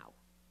 where, and how.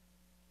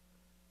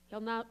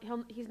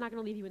 He's not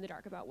going to leave you in the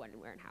dark about when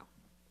and where and how.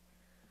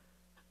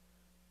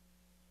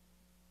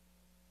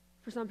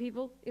 For some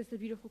people, it's the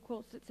beautiful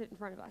quotes that sit in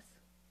front of us.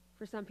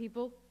 For some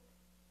people,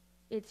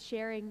 it's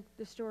sharing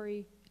the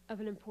story of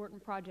an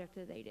important project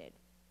that they did.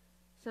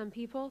 Some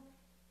people,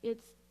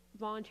 it's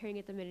volunteering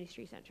at the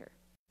ministry center.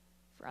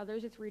 For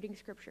others, it's reading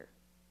scripture.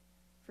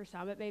 For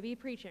some, it may be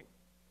preaching.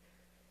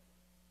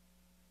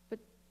 But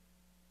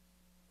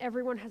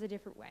everyone has a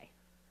different way.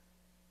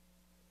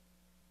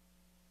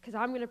 Because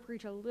I'm going to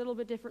preach a little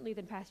bit differently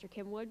than Pastor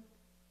Kim would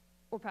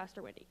or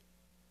Pastor Wendy.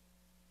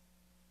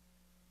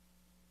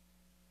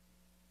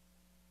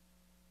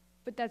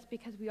 But that's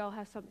because we all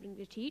have something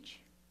to teach.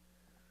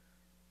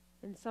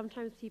 And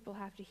sometimes people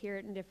have to hear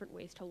it in different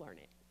ways to learn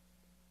it.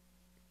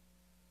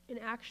 And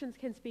actions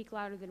can speak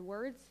louder than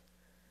words,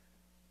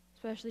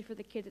 especially for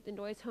the kids at the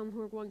Noyes home who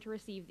are going to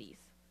receive these.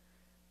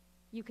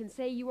 You can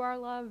say you are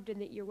loved and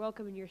that you're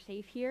welcome and you're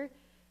safe here,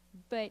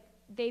 but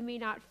they may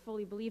not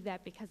fully believe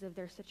that because of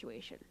their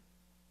situation.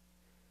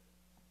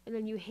 And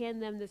then you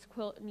hand them this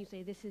quilt and you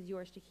say, this is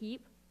yours to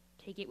keep,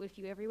 take it with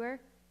you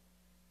everywhere.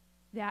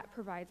 That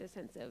provides a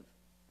sense of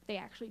they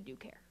actually do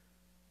care.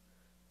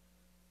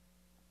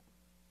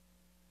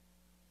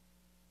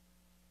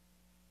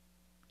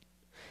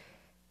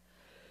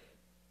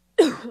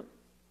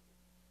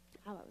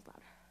 Oh, that was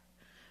loud.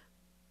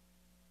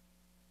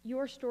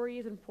 Your story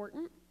is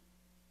important,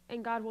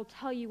 and God will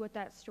tell you what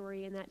that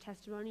story and that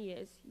testimony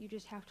is. You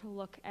just have to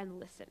look and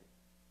listen.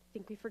 I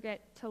think we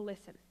forget to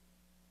listen.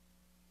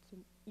 So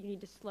you need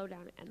to slow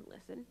down and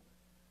listen,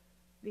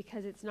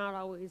 because it's not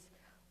always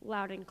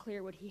loud and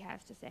clear what he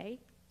has to say.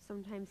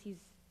 Sometimes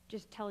he's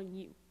just telling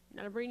you.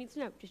 Not everybody needs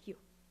to know, just you.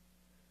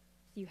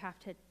 So you have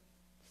to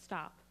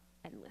stop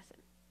and listen.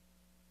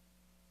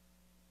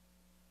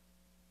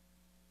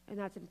 And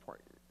that's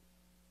important.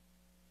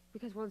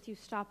 Because once you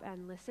stop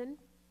and listen,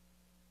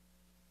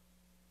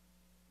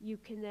 you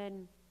can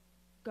then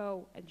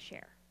go and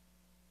share.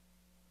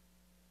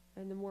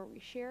 And the more we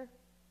share,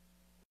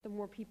 the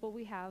more people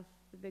we have,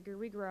 the bigger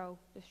we grow,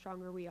 the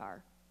stronger we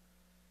are,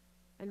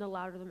 and the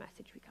louder the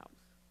message becomes.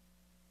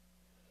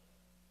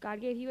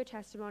 God gave you a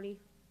testimony.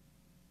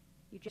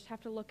 You just have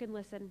to look and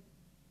listen.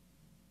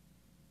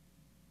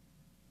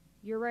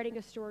 You're writing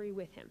a story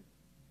with him.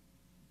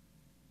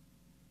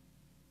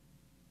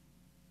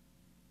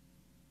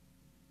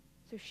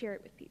 So share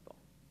it with people.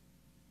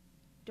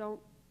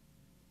 Don't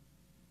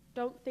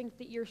think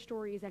that your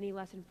story is any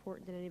less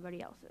important than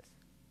anybody else's,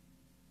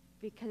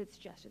 because it's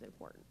just as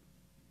important.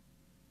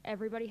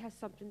 Everybody has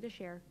something to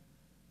share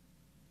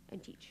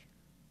and teach.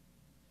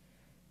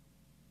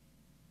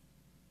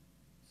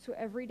 So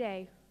every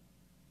day,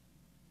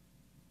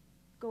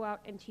 go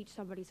out and teach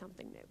somebody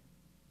something new.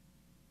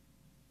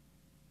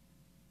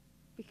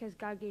 Because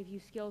God gave you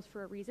skills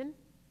for a reason,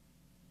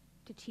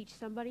 to teach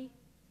somebody.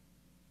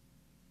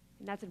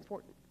 And that's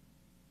important.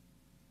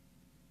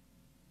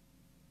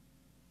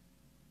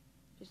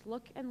 Just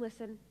look and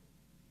listen,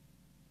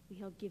 and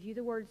he'll give you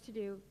the words to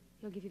do.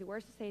 He'll give you the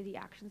words to say, the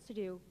actions to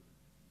do,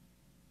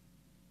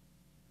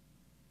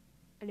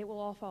 and it will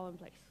all fall in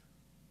place.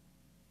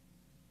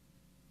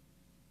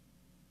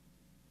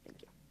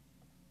 Thank you.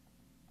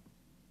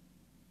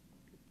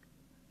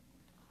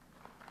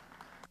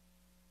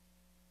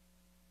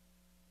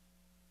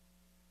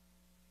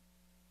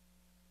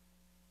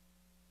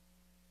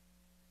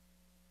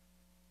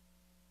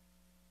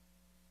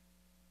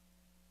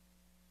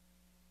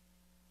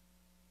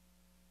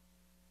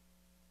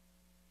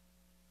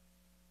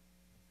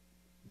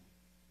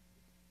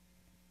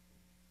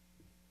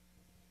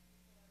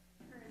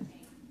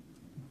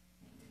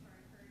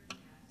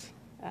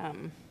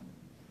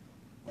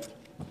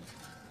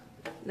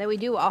 That we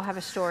do all have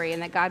a story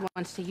and that God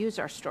wants to use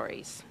our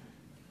stories.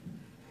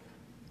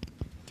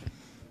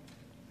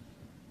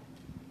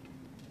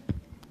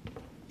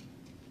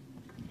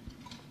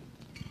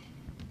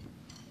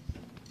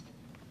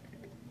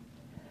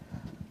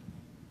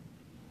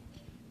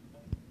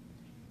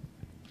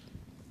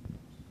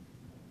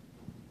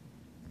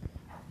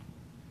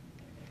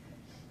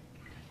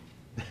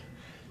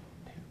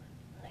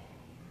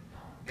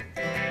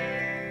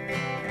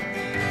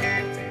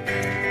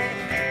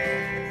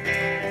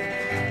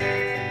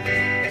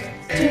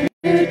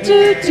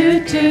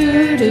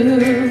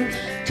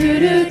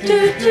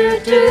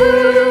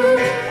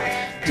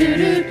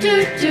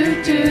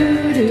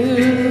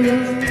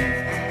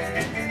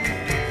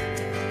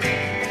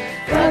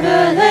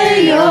 Brother,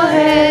 lay your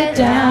head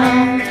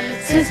down.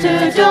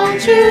 Sister,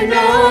 don't you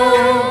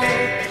know?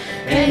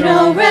 Ain't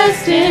no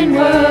rest in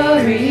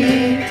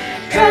worry.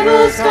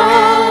 Troubles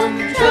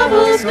come,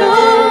 troubles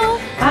go.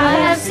 I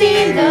have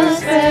seen the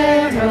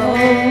sparrow.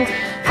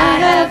 I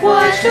have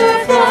watched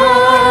her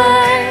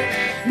fly.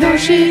 No,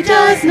 she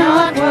does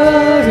not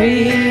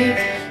worry.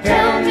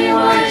 Tell me,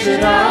 why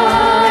should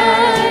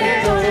I?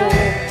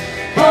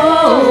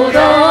 Hold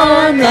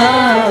on,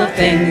 love.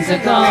 Things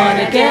are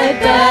gonna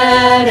get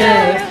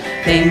better.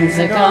 Things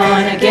are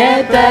gonna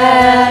get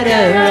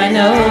better. I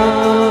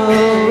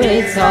know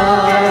it's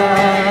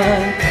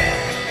hard.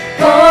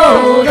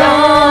 Hold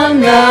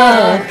on,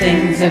 love.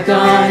 Things are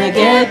gonna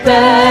get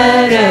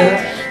better.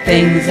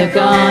 Things are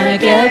gonna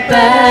get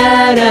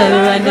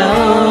better. I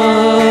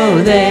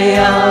know they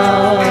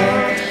are.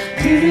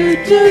 Do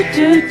do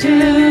do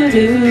do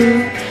do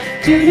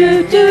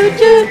do do do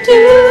do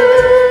do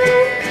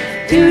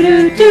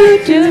do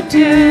do do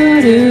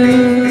do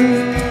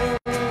do.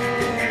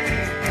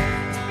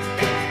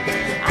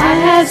 I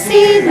have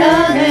seen the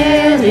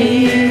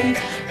lily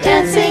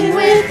dancing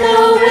with the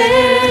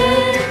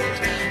wind,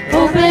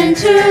 open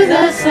to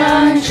the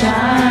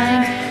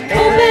sunshine,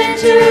 open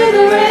to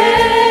the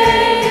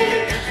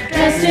rain,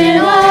 dressed in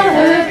all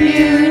her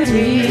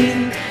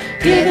beauty,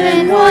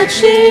 given what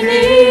she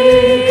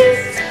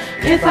needs.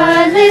 If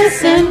I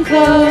listen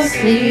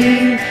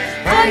closely,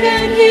 I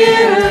can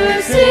hear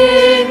her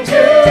sing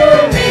too.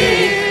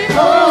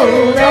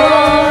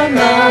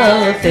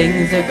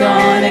 things are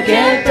gonna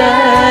get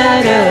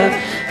better.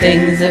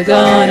 Things are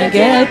gonna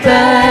get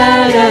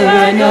better.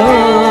 I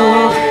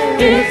know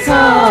it's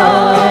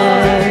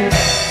hard.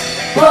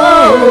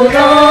 Hold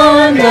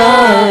on,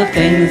 love.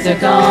 Things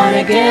are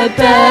gonna get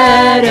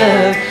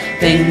better.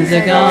 Things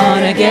are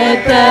gonna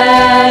get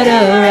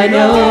better. I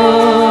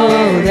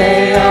know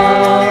they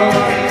are.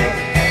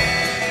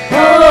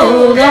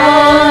 Hold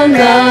on,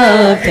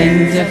 love.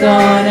 Things are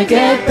gonna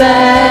get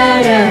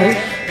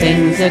better.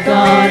 Things are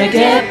gonna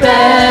get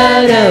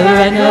better.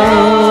 I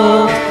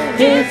know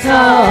it's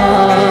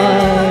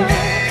hard.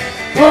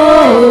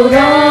 Hold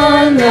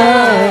on,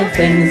 love.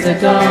 Things are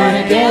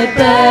gonna get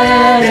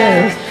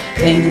better.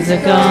 Things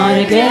are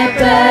gonna get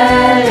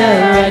better.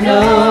 I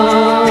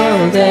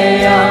know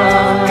they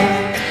are.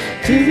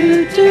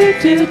 Do do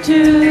do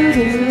do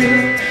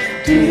do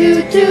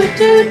do do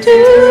do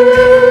do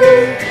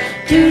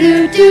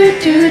do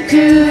do do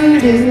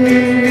do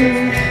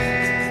do.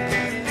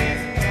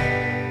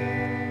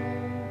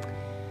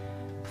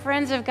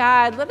 Friends of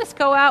God, let us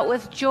go out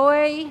with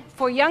joy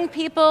for young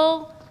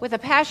people with a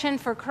passion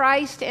for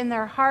Christ in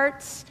their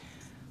hearts,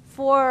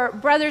 for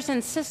brothers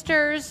and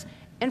sisters,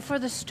 and for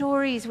the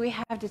stories we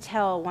have to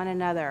tell one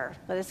another.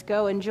 Let us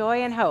go in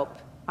joy and hope.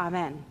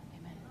 Amen.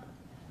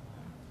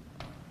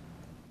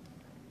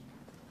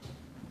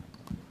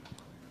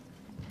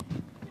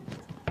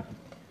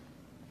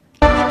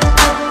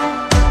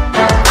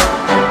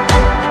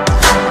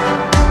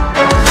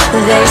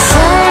 They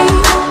say